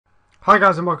Hi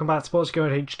guys and welcome back to Sports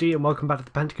Going HD and welcome back to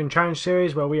the Pentagon Challenge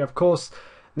Series, where we of course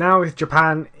now with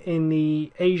Japan in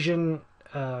the Asian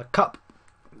Cup,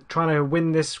 trying to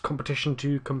win this competition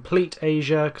to complete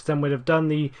Asia, because then we'd have done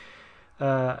the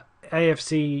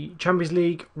AFC Champions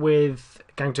League with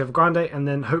Gang Evergrande, and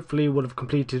then hopefully would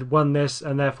have won this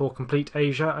and therefore complete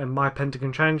Asia in my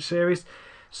Pentagon Challenge Series.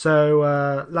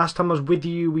 So last time I was with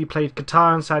you, we played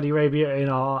Qatar and Saudi Arabia in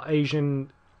our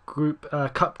Asian group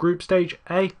Cup group stage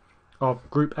A. Of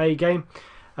Group A game.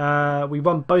 We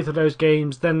won both of those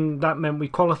games, then that meant we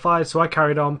qualified, so I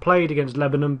carried on, played against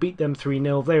Lebanon, beat them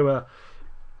 3-0. They were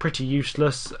pretty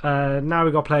useless. Now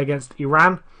we've got to play against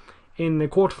Iran in the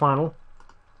quarterfinal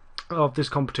of this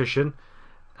competition,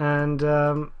 and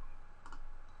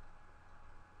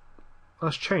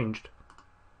that's changed.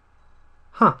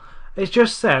 It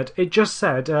just said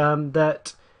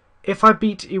that if I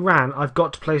beat Iran, I've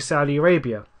got to play Saudi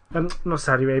Arabia. Not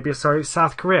Saudi Arabia, sorry,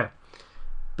 South Korea.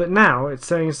 But now it's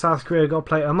saying South Korea got to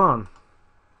play Oman,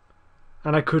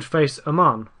 and I could face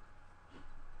Oman.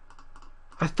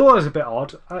 I thought it was a bit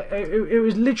odd. It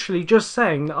was literally just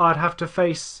saying that I'd have to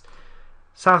face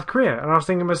South Korea, and I was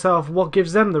thinking to myself, what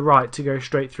gives them the right to go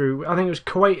straight through? I think it was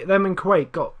Kuwait. Them and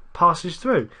Kuwait got passes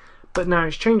through, but now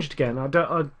it's changed again. I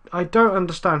don't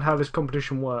understand how this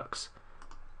competition works.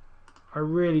 I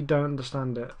really don't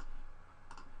understand it,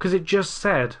 because it just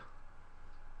said.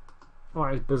 Oh,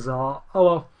 it's bizarre. Oh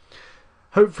well.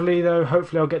 Hopefully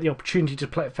I'll get the opportunity to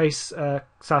face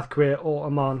South Korea or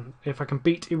Oman if I can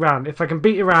beat Iran. If I can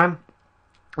beat Iran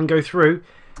and go through,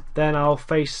 then I'll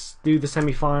do the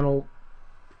semi-final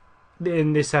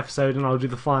in this episode, and I'll do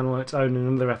the final on its own in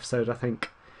another episode, I think,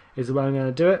 is the way I'm going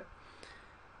to do it.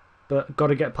 But got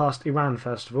to get past Iran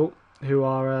first of all, who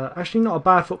are actually not a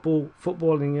bad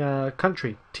footballing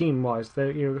country team-wise.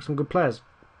 They're some good players.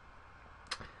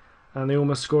 And they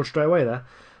almost scored straight away there.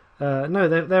 No,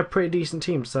 they're a pretty decent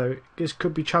team, so this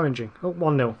could be challenging. Oh,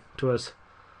 1-0 to us.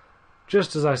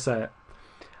 Just as I say it.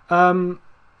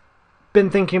 Been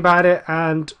thinking about it,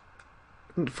 and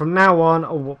from now on,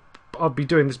 I'll be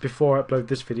doing this before I upload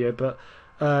this video, but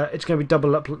it's going to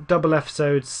be double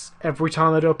episodes every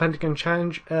time I do a Pentagon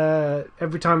Challenge.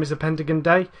 Every time it's a Pentagon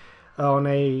day on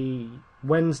a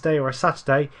Wednesday or a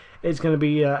Saturday, it's going to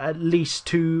be at least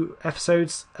 2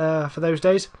 episodes for those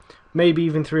days. Maybe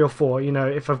even 3 or 4, you know,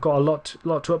 if I've got a lot to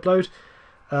upload.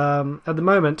 At the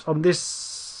moment, on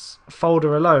this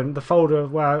folder alone, the folder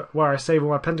where I save all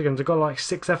my Pentagons, I've got like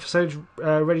 6 episodes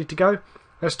ready to go.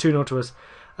 That's 2-0 to us.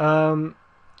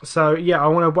 So yeah, I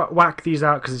want to whack these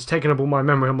out because it's taking up all my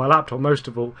memory on my laptop, most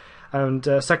of all. And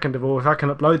second of all, if I can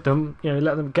upload them, you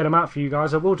know, get them out for you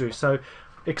guys, I will do. So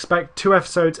expect 2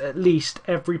 episodes at least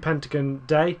every Pentagon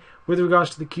day. With regards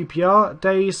to the QPR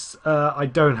days, I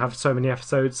don't have so many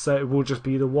episodes, so it will just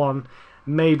be the 1,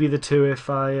 maybe the 2 if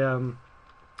I've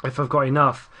got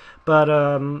enough. But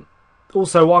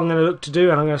also, what I'm going to look to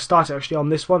do, and I'm going to start it actually on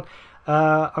this one,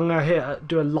 I'm going to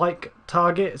do a like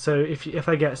target. So if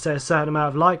I get, say, a certain amount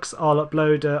of likes, I'll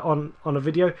upload on a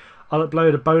video. I'll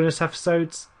upload a bonus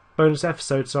episode,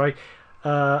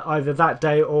 either that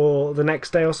day or the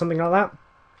next day or something like that.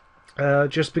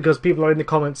 Just because people are in the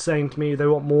comments saying to me they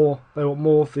want more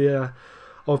of the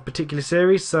of particular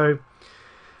series. So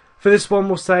for this one,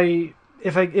 we'll say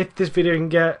if this video can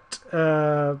get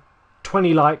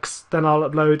 20 likes, then I'll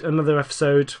upload another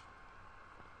episode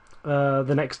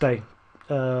the next day.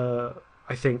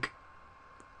 I think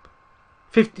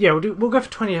 50. Yeah, we'll go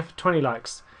for 20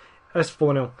 likes. That's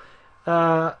 4-0.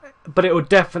 But it will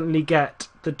definitely get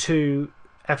the 2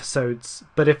 episodes,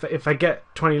 but if I get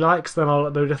 20 likes, then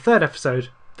I'll upload a 3rd episode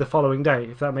the following day,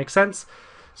 if that makes sense.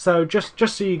 So just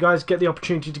so you guys get the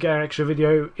opportunity to get an extra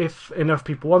video, if enough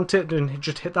people want it, then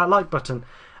just hit that like button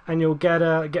and you'll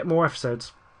get more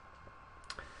episodes,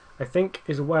 I think,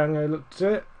 is the way I'm going to look to do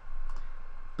it.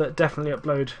 But definitely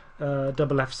upload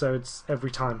double episodes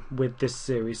every time with this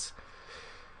series.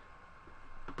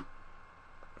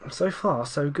 So far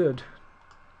so good.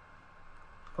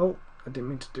 Oh, I didn't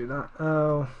mean to do that.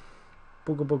 Oh,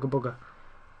 booger.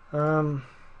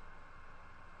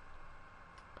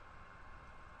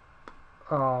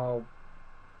 Oh,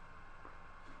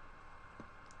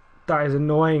 that is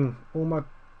annoying. All my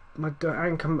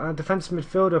defensive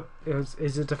midfielder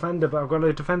is a defender, but I've got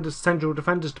no central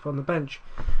defenders to put on the bench,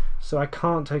 so I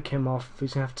can't take him off.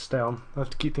 He's gonna have to stay on. I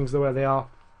have to keep things the way they are.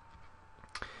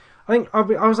 I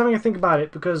was having a think about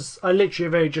it because I literally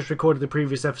have only just recorded the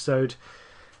previous episode.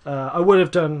 I would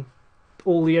have done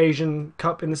all the Asian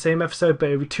Cup in the same episode, but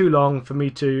it would be too long for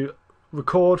me to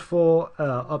record for,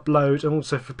 upload, and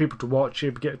also for people to watch.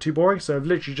 It would get too boring, so I've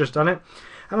literally just done it.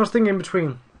 And I was thinking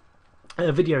between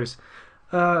videos,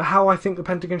 how I think the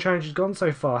Pentagon Challenge has gone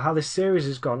so far, how this series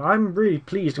has gone. I'm really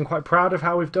pleased and quite proud of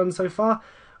how we've done so far.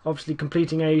 Obviously,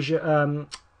 completing Asia,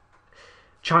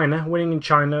 China, winning in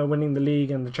China, winning the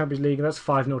league and the Champions League, and that's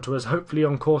 5-0 to us. Hopefully,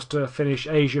 on course to finish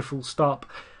Asia full stop.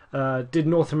 Did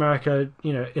North America,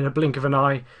 in a blink of an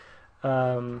eye.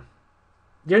 The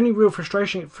only real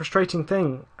frustrating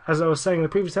thing, as I was saying in the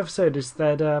previous episode, is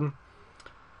that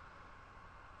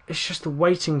it's just the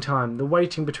waiting time, the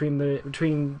waiting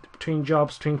between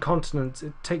jobs, between continents.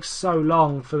 It takes so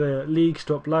long for the leagues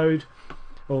to upload,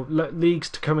 or leagues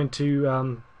to come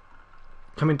into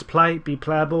play, be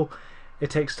playable. It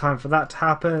takes time for that to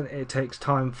happen. It takes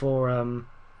time for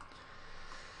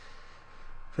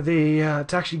to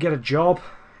actually get a job.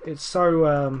 It's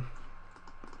so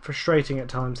frustrating at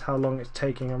times how long it's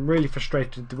taking. I'm really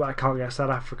frustrated that I can't get a South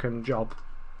African job.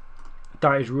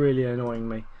 That is really annoying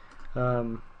me.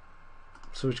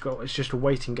 So it's just a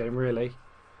waiting game, really.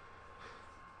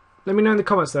 Let me know in the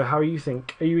comments though, how you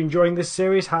think. Are you enjoying this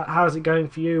series? How's it going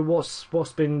for you?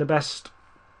 What's been the best?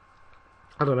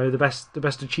 I don't know, the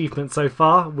best achievement so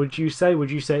far. Would you say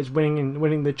it's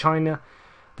winning the China,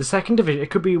 the second division?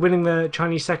 It could be winning the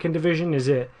Chinese second division. Is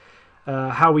it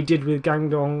how we did with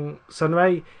Guangdong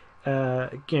Sunway?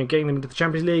 Getting them into the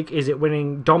Champions League? Is it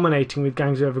dominating with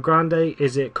Guangzhou Evergrande?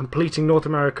 Is it completing North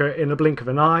America in a blink of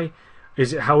an eye?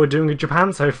 Is it how we're doing with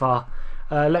Japan so far?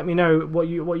 Let me know what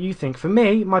you think. For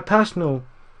me, my personal,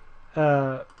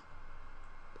 I'd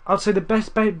say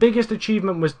the biggest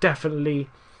achievement was definitely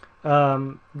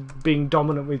being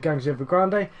dominant with Guangzhou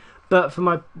Evergrande. But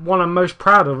for one I'm most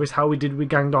proud of is how we did with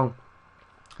Guangdong.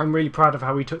 I'm really proud of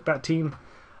how we took that team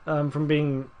from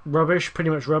being rubbish, pretty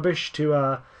much rubbish,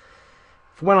 to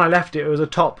when I left it was a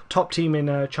top team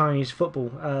in Chinese football,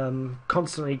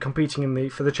 constantly competing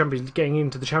for the Champions, getting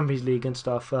into the Champions League and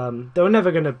stuff. They were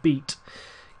never going to beat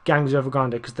Guangzhou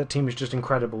Evergrande because that team is just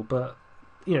incredible. But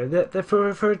they're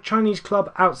for a Chinese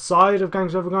club outside of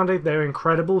Guangzhou Evergrande, they're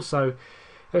incredible. So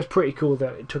it was pretty cool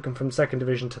that it took them from second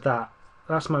division to that.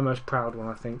 That's my most proud one,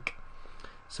 I think.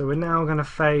 So we're now going to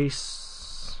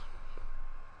face.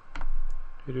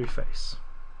 Who do we face?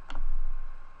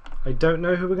 I don't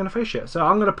know who we're going to face yet. So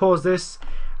I'm going to pause this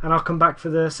and I'll come back for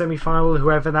the semi-final,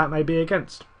 whoever that may be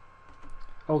against.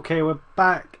 Okay, we're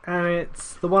back and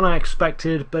it's the one I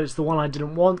expected, but it's the one I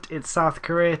didn't want. It's South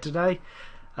Korea today.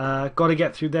 Got to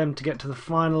get through them to get to the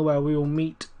final where we will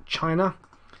meet China.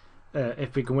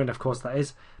 If we can win, of course, that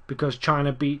is. Because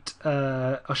China beat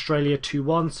Australia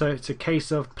 2-1. So it's a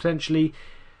case of potentially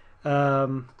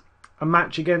a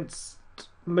match against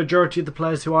majority of the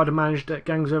players who I'd have managed at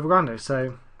Guangzhou Evergrande.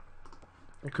 So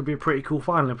it could be a pretty cool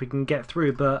final if we can get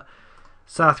through. But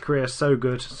South Korea is so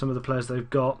good. Some of the players they've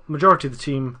got. Majority of the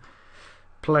team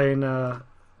playing the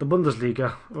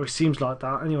Bundesliga, or it seems like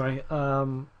that. Anyway,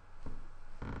 the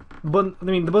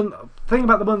thing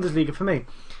about the Bundesliga for me,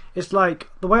 it's like,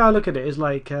 the way I look at it is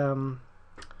like in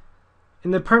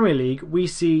the Premier League we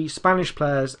see Spanish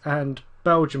players and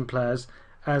Belgian players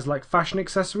as like fashion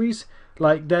accessories.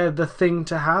 Like they're the thing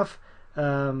to have.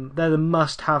 They're the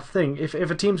must-have thing. If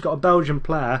a team's got a Belgian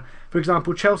player, for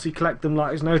example, Chelsea collect them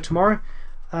like there's no tomorrow,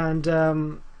 and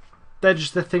they're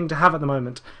just the thing to have at the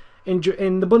moment. In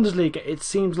the Bundesliga, it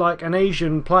seems like an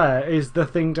Asian player is the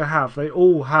thing to have. They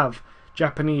all have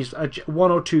Japanese, one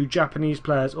or two Japanese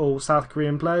players or South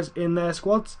Korean players in their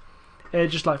squads. They're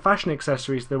just like fashion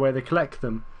accessories, the way they collect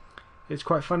them. It's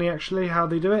quite funny actually how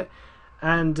they do it.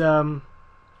 And 1-0,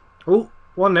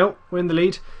 we're in the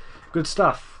lead. Good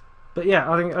stuff. But yeah,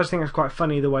 I just think it's quite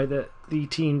funny the way that the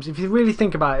teams, if you really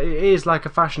think about it, it is like a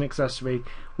fashion accessory.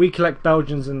 We collect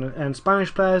Belgians and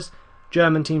Spanish players.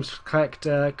 German teams collect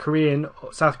Korean,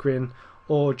 South Korean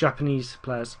or Japanese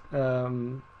players.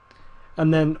 And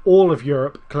then all of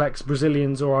Europe collects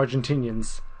Brazilians or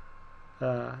Argentinians.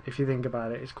 If you think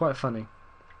about it, it's quite funny.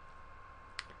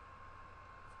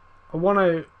 I want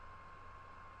to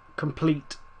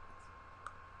complete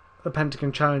the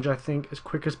Pentagon Challenge, I think, as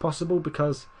quick as possible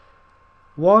because,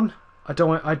 one, I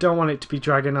don't want it to be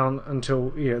dragging on until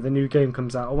the new game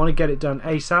comes out. I want to get it done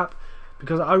ASAP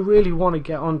because I really want to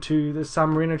get onto the San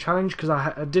Marino Challenge because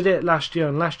I did it last year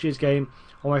on last year's game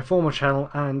on my former channel,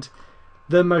 and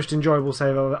the most enjoyable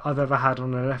save I've ever had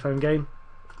on an FM game.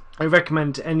 I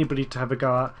recommend to anybody to have a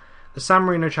go at the San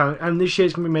Marino Challenge, and this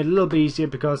year's going to be made a little bit easier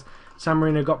because San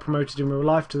Marino got promoted in real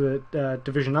life to the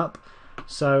division up.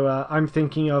 So I'm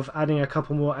thinking of adding a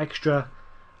couple more extra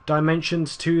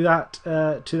dimensions to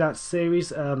that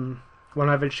series when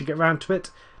I eventually get around to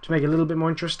it, to make it a little bit more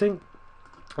interesting.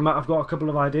 I've got a couple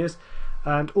of ideas,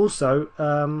 and also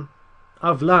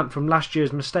I've learnt from last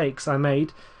year's mistakes I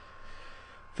made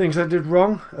things I did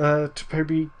wrong to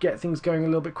probably get things going a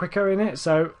little bit quicker in it.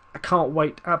 So I can't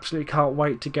wait, absolutely can't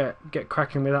wait to get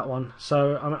cracking with that one.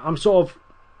 So I'm sort of,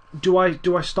 do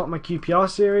I stop my QPR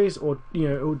series, or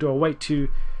or do I wait to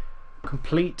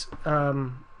complete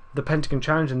the Pentagon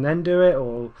challenge and then do it,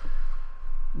 or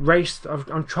race?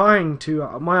 I'm trying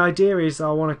to. My idea is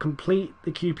I want to complete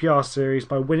the QPR series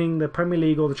by winning the Premier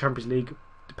League or the Champions League,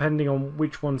 depending on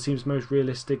which one seems most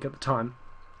realistic at the time.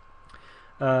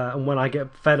 And when I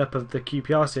get fed up of the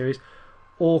QPR series,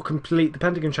 or complete the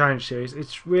Pentagon Challenge series,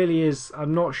 it really is.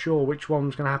 I'm not sure which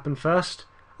one's going to happen first.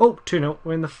 Oh, 2-0.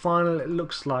 We're in the final, it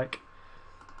looks like.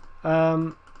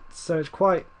 So it's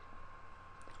quite.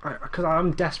 Because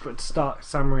I'm desperate to start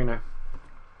San Marino.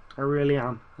 I really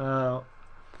am.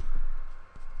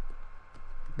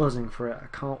 Buzzing for it. I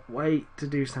can't wait to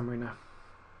do San Marino.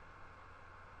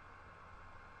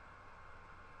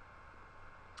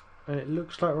 And it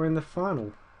looks like we're in the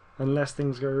final, unless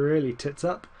things go really tits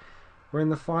up. We're in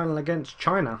the final against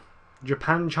China,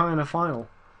 Japan-China final.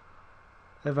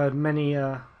 They've had many,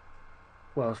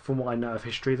 well, from what I know of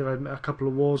history, they've had a couple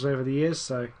of wars over the years,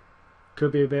 so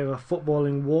could be a bit of a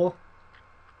footballing war.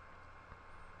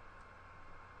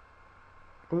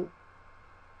 Oh,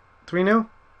 3-0.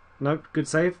 Nope, good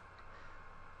save.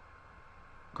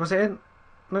 Cross it in.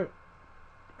 No,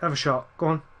 have a shot. Go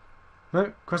on.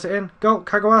 No, cross it in. Goal,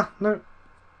 Kagawa. No.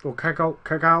 Or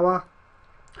Kagawa.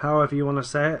 However you want to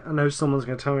say it. I know someone's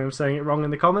going to tell me I'm saying it wrong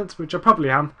in the comments, which I probably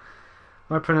am.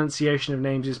 My pronunciation of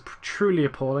names is truly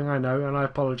appalling, I know, and I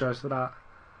apologise for that.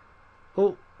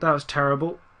 Oh, that was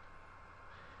terrible.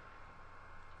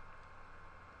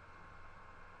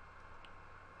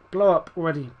 Blow up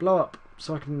already. Blow up.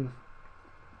 So I can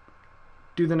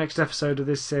do the next episode of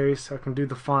this series, so I can do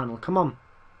the final. Come on.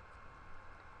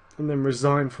 And then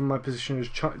resign from my position as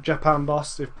Japan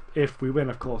boss if we win,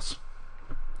 of course.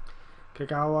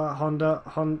 Kagawa,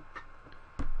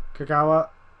 Kagawa,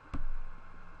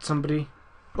 somebody.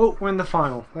 Oh, we're in the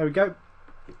final. There we go.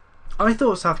 I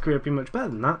thought South Korea would be much better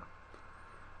than that.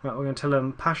 Right, we're going to tell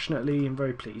them passionately and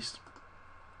very pleased.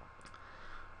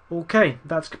 Okay,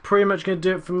 that's pretty much going to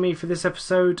do it from me for this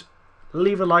episode.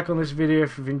 Leave a like on this video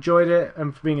if you've enjoyed it,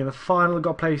 and for being in the final. I've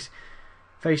got to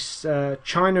face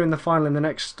China in the final in the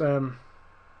next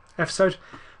episode.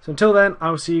 So until then, I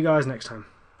will see you guys next time.